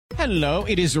Hello,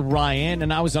 it is Ryan,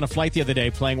 and I was on a flight the other day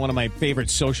playing one of my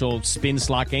favorite social spin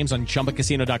slot games on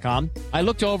ChumbaCasino.com. I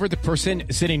looked over at the person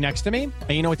sitting next to me, and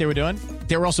you know what they were doing?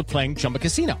 They were also playing Chumba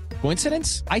Casino.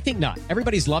 Coincidence? I think not.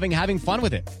 Everybody's loving having fun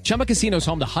with it. Chumba Casino is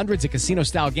home to hundreds of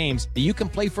casino-style games that you can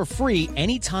play for free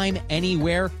anytime,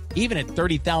 anywhere, even at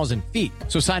 30,000 feet.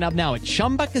 So sign up now at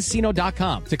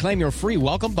ChumbaCasino.com to claim your free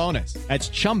welcome bonus. That's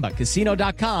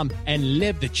ChumbaCasino.com and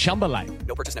live the Chumba life.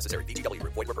 No purchase necessary. VGW.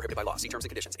 Void where prohibited by law. See terms and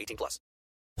conditions. 18+.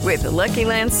 With the Lucky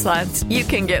Land Slots, you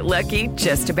can get lucky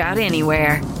just about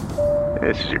anywhere.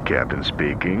 This is your captain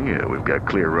speaking. We've got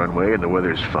clear runway and the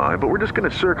weather's fine, but we're just going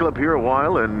to circle up here a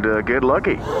while and get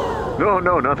lucky.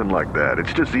 No, nothing like that.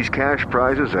 It's just these cash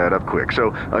prizes add up quick.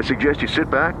 So I suggest you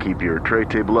sit back, keep your tray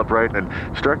table upright, and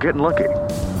start getting lucky.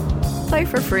 Play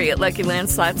for free at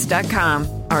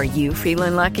LuckyLandSlots.com. Are you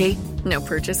feeling lucky? No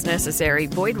purchase necessary.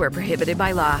 Void where prohibited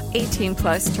by law.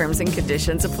 18+ terms and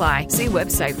conditions apply. See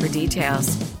website for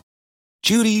details.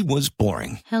 Judy was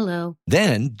boring. Hello.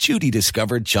 Then Judy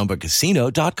discovered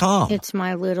ChumbaCasino.com. It's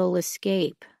my little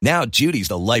escape. Now Judy's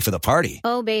the life of the party.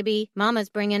 Oh, baby, mama's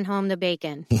bringing home the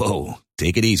bacon. Whoa,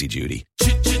 take it easy, Judy.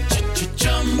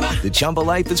 The Chumba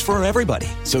life is for everybody.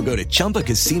 So go to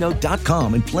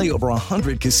ChumbaCasino.com and play over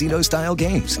 100 casino-style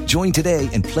games. Join today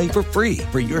and play for free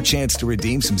for your chance to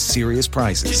redeem some serious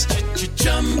prizes.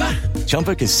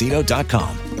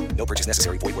 ChumbaCasino.com. No purchase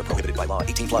necessary. Void where prohibited by law.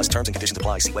 18+ terms and conditions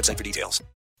apply. See website for details.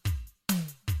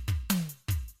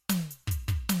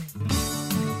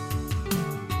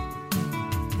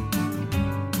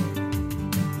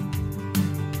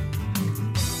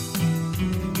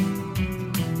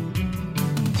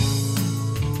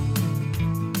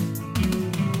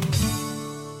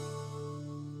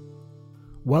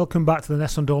 Welcome back to the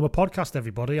Nessun Dorma podcast,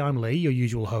 everybody. I'm Lee, your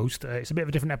usual host. It's a bit of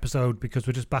a different episode because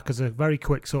we're just back as a very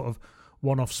quick sort of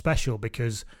one-off special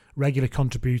because regular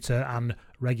contributor and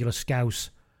regular Scouse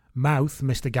mouth,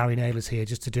 Mr. Gary Nail, is here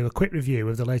just to do a quick review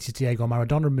of the latest Diego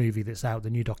Maradona movie that's out,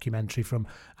 the new documentary from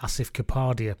Asif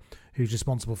Kapadia, who's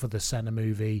responsible for the Senna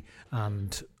movie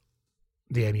and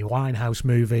the Amy Winehouse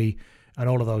movie and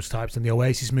all of those types, and the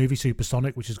Oasis movie,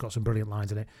 Supersonic, which has got some brilliant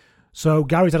lines in it. So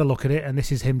Gary's had a look at it, and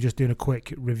this is him just doing a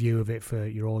quick review of it for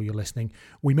all you're listening.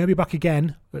 We may be back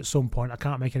again at some point. I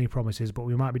can't make any promises, but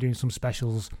we might be doing some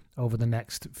specials over the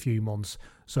next few months.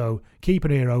 So keep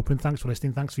an ear open. Thanks for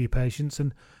listening. Thanks for your patience,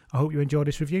 and I hope you enjoy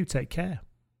this review. Take care.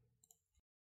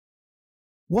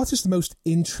 What is the most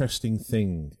interesting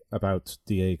thing about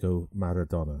Diego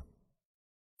Maradona?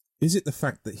 Is it the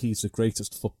fact that he's the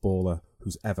greatest footballer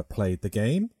who's ever played the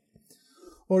game?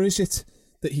 Or is it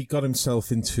that he got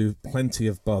himself into plenty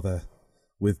of bother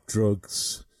with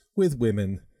drugs, with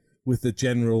women, with the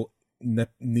general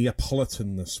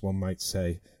Neapolitanness, one might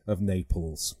say, of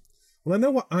Naples? Well, I know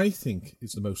what I think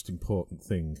is the most important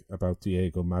thing about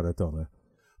Diego Maradona,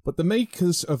 but the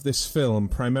makers of this film,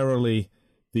 primarily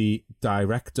the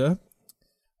director,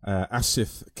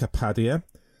 Asif Kapadia,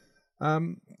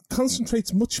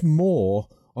 concentrates much more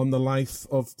on the life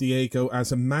of Diego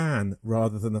as a man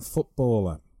rather than a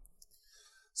footballer.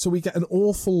 So we get an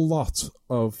awful lot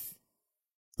of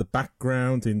the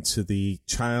background into the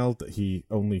child that he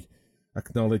only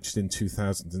acknowledged in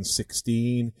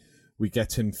 2016. We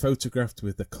get him photographed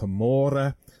with the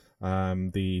Camorra,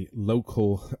 the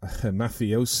local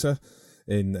mafiosa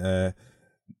in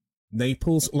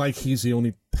Naples, like he's the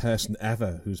only person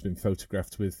ever who's been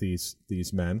photographed with these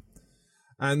men.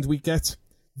 And we get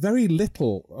very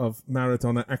little of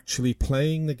Maradona actually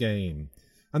playing the game.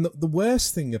 And the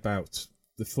worst thing about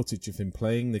the footage of him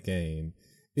playing the game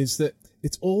is that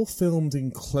it's all filmed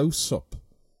in close-up.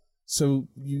 So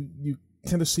you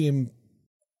kind of see him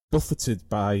buffeted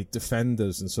by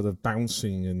defenders and sort of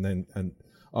bouncing and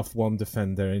off one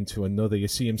defender into another. You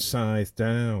see him scythe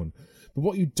down. But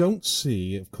what you don't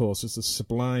see, of course, is the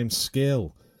sublime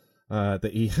skill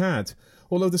that he had.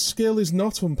 Although the skill is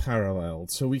not unparalleled,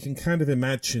 so we can kind of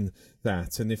imagine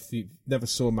that. And if you never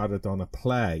saw Maradona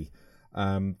play,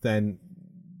 then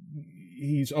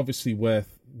he's obviously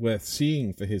worth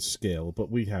seeing for his skill.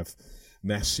 But we have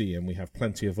Messi and we have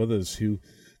plenty of others who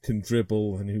can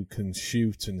dribble and who can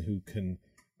shoot and who can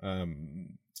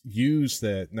use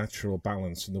their natural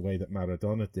balance in the way that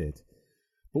Maradona did.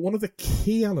 But one of the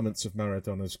key elements of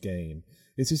Maradona's game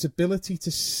is his ability to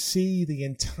see the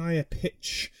entire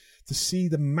pitch, to see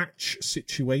the match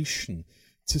situation,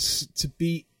 to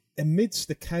be amidst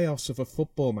the chaos of a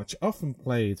football match, often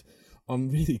played on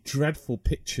really dreadful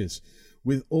pitches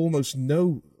with almost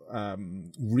no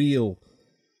real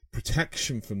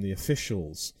protection from the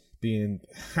officials, being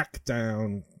hacked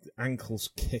down, ankles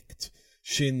kicked,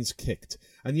 shins kicked.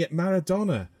 And yet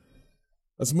Maradona,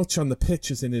 as much on the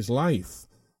pitch as in his life,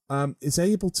 is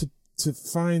able to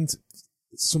find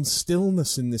some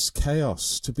stillness in this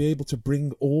chaos, to be able to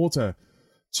bring order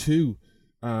to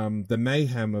the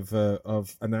mayhem of a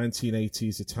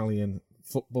 1980s Italian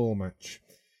football match.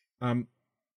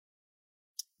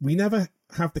 We never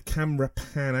have the camera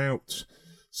pan out,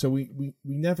 so we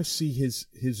never see his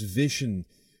vision.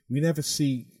 We never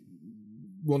see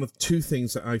one of two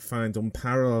things that I find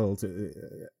unparalleled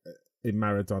in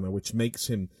Maradona, which makes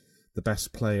him the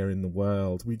best player in the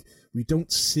world. We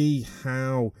don't see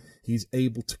how he's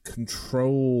able to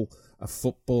control a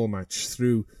football match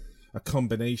through a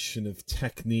combination of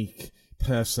technique,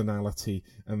 personality,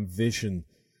 and vision.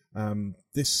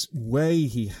 This way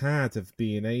he had of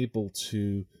being able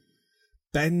to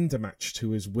bend a match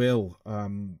to his will.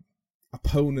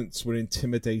 Opponents were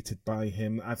intimidated by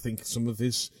him. I think some of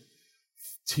his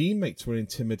teammates were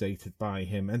intimidated by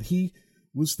him, and he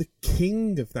was the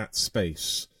king of that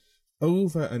space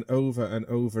over and over and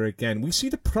over again. We see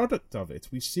the product of it.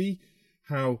 We see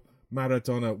how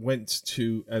Maradona went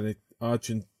to an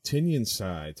Argentinian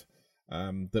side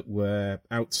that were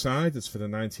outsiders for the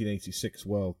 1986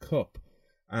 World Cup,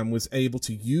 and was able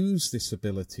to use this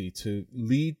ability to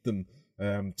lead them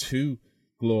to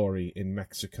glory in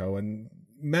Mexico. And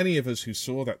many of us who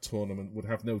saw that tournament would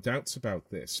have no doubts about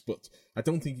this, but I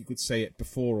don't think you could say it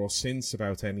before or since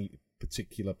about any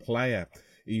particular player,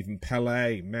 even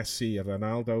Pelé, Messi,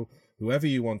 Ronaldo, whoever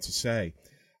you want to say.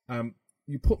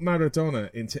 You put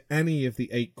Maradona into any of the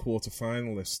 8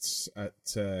 quarterfinalists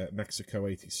at Mexico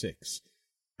 86,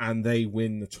 and they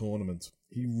win the tournament.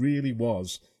 He really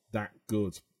was that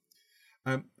good.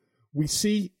 We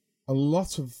see a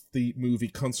lot of the movie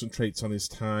concentrates on his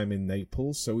time in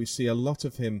Naples, so we see a lot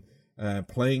of him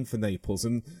playing for Naples.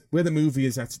 And where the movie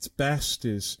is at its best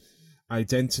is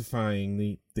identifying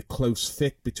the close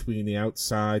fit between the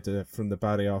outsider from the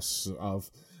barrios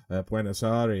of Buenos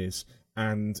Aires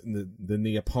and the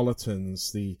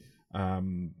Neapolitans, the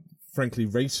frankly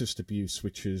racist abuse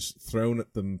which is thrown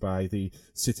at them by the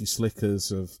city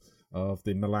slickers of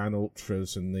the Milan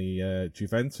Ultras and the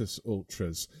Juventus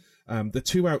Ultras. The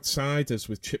two outsiders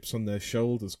with chips on their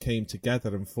shoulders came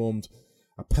together and formed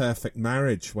a perfect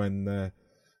marriage when,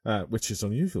 which is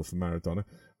unusual for Maradona,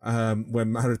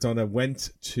 when Maradona went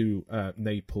to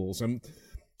Naples. And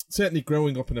certainly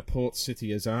growing up in a port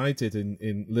city as I did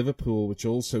in Liverpool, which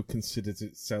also considers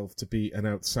itself to be an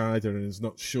outsider and is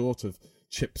not short of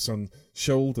chips on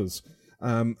shoulders,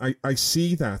 I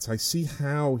see that. I see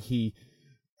how he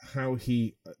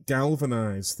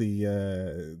galvanized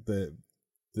the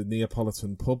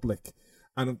Neapolitan public,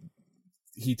 and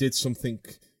he did something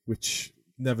which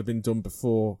never been done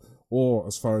before, or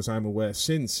as far as I'm aware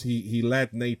since. He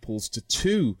led Naples to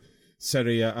 2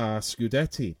 Serie A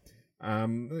Scudetti.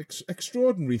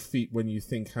 Extraordinary feat when you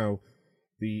think how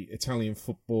the Italian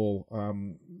football,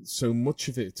 so much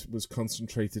of it was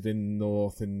concentrated in the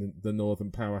north, in the northern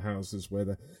powerhouses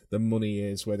where the money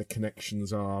is, where the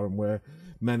connections are, and where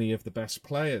many of the best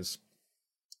players.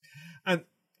 And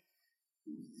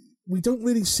we don't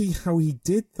really see how he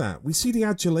did that. We see the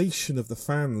adulation of the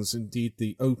fans. Indeed,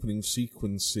 the opening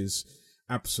sequence is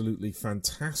absolutely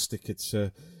fantastic. It's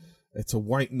a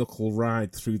white-knuckle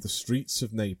ride through the streets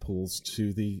of Naples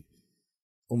to the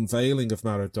unveiling of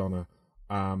Maradona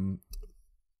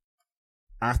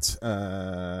at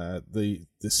the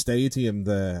stadium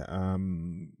there,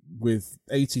 with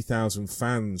 80,000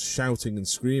 fans shouting and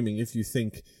screaming. If you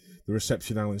think the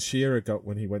reception Alan Shearer got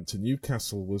when he went to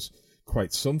Newcastle was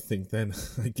quite something, then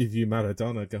I give you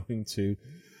Maradona going to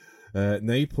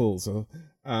Naples.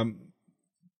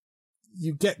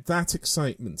 You get that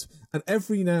excitement, and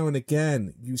every now and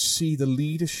again you see the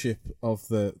leadership of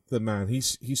the man.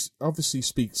 He's obviously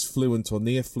speaks fluent or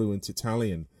near fluent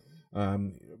Italian.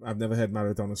 I've never heard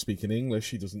Maradona speak in English.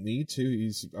 He doesn't need to.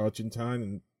 He's Argentine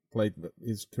and played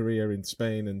his career in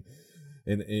Spain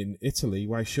and in Italy.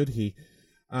 Why should he?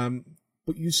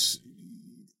 But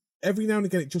every now and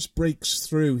again it just breaks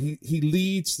through. He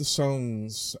leads the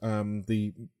songs,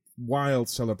 the wild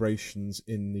celebrations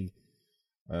in the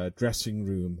dressing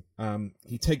room.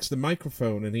 He takes the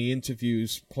microphone and he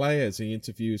interviews players. He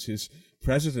interviews his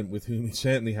president, with whom he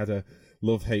certainly had a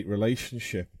love-hate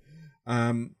relationship.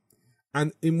 And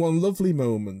in one lovely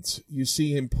moment, you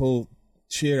see him pull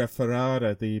Ciro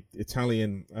Ferrara, the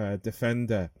Italian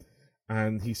defender,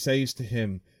 and he says to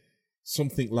him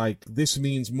something like, "This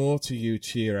means more to you,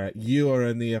 Ciro. You are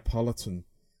a Neapolitan."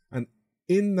 And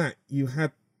in that, you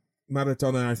had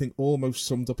Maradona, I think, almost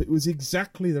summed up. It was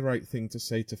exactly the right thing to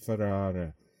say to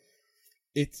Ferrara.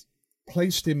 It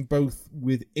placed him both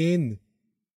within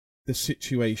the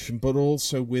situation, but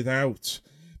also without,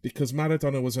 because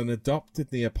Maradona was an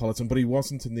adopted Neapolitan, but he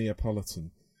wasn't a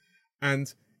Neapolitan.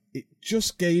 And it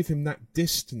just gave him that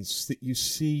distance that you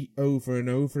see over and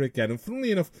over again. And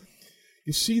funnily enough,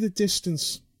 you see the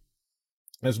distance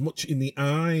as much in the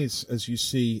eyes as you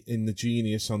see in the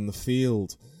genius on the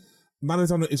field.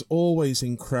 Maradona is always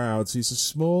in crowds. He's a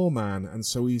small man, and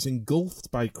so he's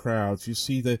engulfed by crowds. You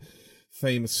see the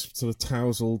famous sort of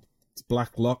tousled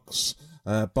black locks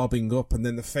bobbing up, and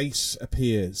then the face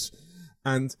appears.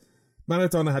 And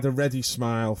Maradona had a ready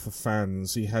smile for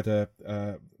fans. He had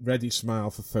a ready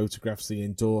smile for photographs, the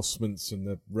endorsements and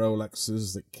the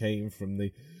Rolexes that came from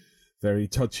the very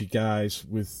touchy guys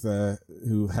with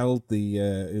who held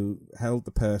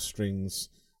the purse strings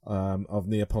of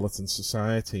Neapolitan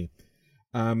society.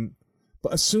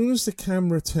 But as soon as the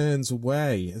camera turns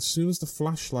away, as soon as the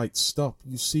flashlights stop,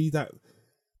 you see that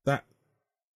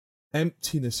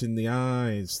emptiness in the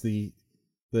eyes, the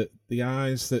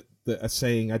eyes that are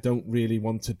saying, I don't really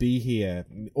want to be here.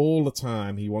 All the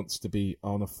time he wants to be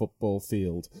on a football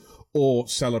field or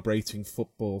celebrating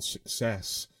football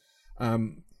success.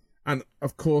 And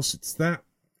of course, it's that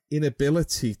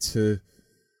inability to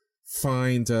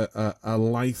find a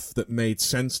life that made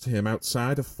sense to him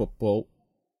outside of football,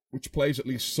 which plays at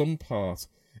least some part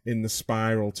in the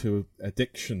spiral to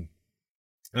addiction.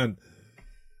 And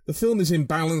the film is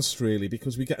imbalanced, really,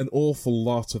 because we get an awful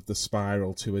lot of the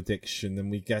spiral to addiction,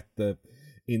 and we get the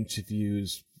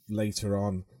interviews later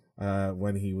on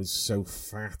when he was so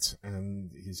fat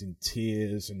and he's in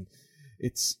tears, and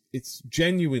it's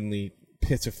genuinely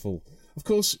pitiful. Of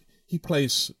course, he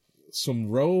plays some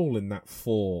role in that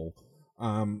fall,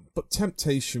 but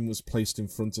temptation was placed in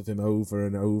front of him over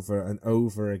and over and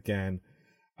over again.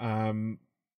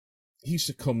 He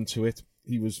succumbed to it.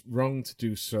 He was wrong to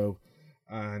do so,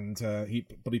 and he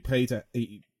paid a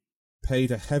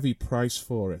heavy price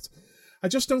for it. I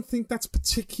just don't think that's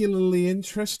particularly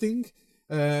interesting.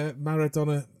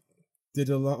 Maradona did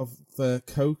a lot of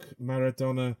coke.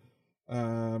 Maradona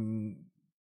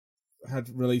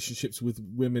had relationships with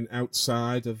women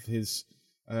outside of his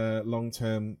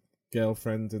long-term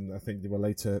girlfriend, and I think they were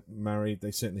later married. They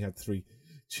certainly had 3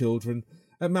 children.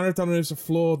 Maradona is a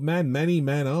flawed man. Many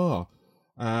men are.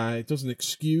 It doesn't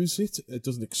excuse it. It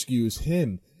doesn't excuse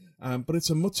him. But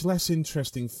it's a much less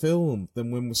interesting film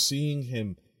than when we're seeing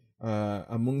him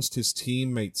amongst his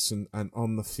teammates and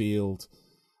on the field.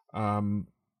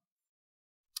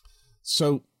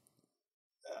 So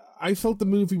I felt the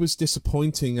movie was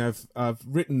disappointing. I've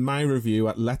written my review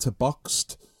at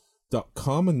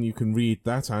letterboxd.com, and you can read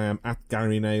that. I am at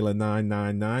Gary Naylor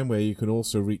 999, where you can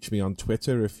also reach me on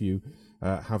Twitter if you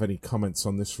have any comments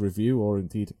on this review or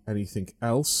indeed anything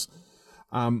else.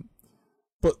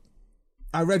 But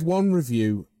I read one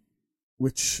review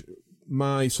which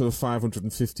my sort of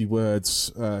 550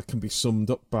 words can be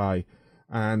summed up by,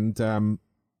 and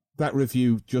that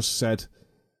review just said,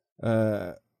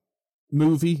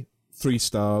 movie 3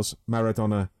 stars,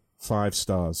 Maradona 5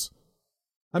 stars.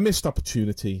 A missed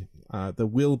opportunity. There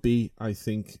will be, I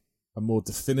think, a more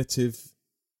definitive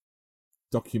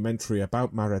documentary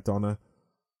about Maradona.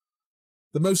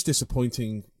 The most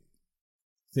disappointing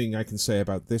thing I can say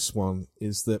about this one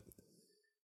is that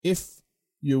if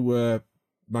you were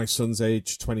my son's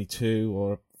age, 22,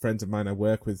 or a friend of mine I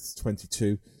work with,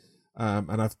 22,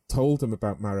 and I've told them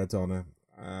about Maradona,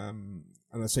 and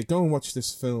I say, go and watch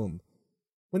this film.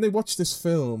 When they watch this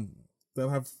film, they'll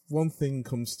have one thing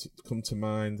come to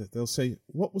mind. They'll say,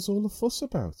 what was all the fuss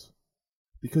about?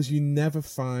 Because you never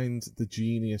find the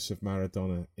genius of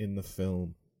Maradona in the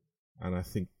film. And I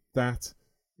think that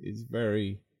is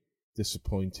very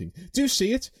disappointing. Do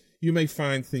see it. You may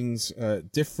find things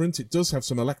different. It does have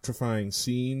some electrifying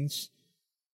scenes,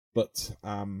 but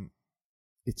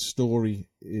its story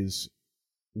is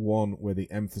one where the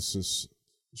emphasis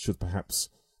should perhaps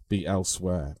be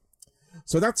elsewhere.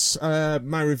 So that's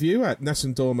my review at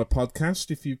Nessun Dorma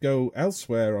Podcast. If you go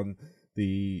elsewhere on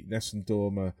the Nessun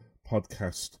Dorma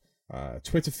Podcast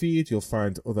Twitter feed, you'll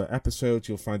find other episodes.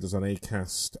 You'll find us on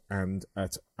Acast and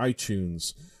at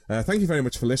iTunes. Thank you very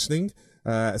much for listening.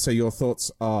 So your thoughts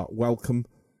are welcome.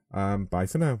 Bye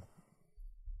for now.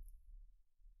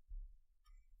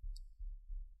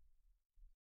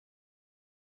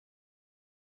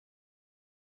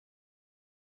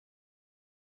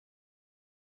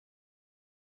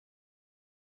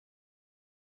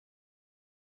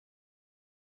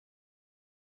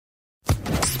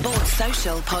 Sports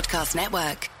Social Podcast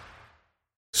Network.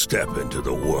 Step into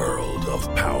the world of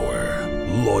power,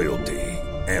 loyalty,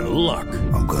 and luck.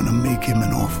 I'm gonna make him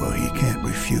an offer he can't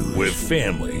refuse. With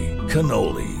family,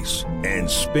 cannolis, and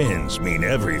spins mean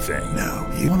everything. Now,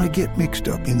 you wanna get mixed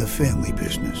up in the family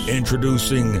business.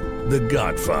 Introducing The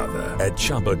Godfather at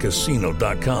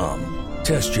ChumbaCasino.com.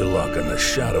 Test your luck in the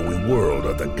shadowy world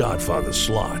of The Godfather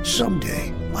slot.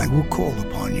 Someday, I will call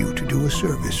upon you to do a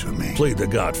service for me. Play The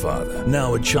Godfather,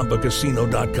 now at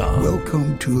ChumbaCasino.com.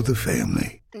 Welcome to the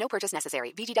family. No purchase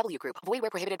necessary. VGW Group. Void where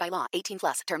prohibited by law.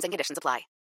 18+. Terms and conditions apply.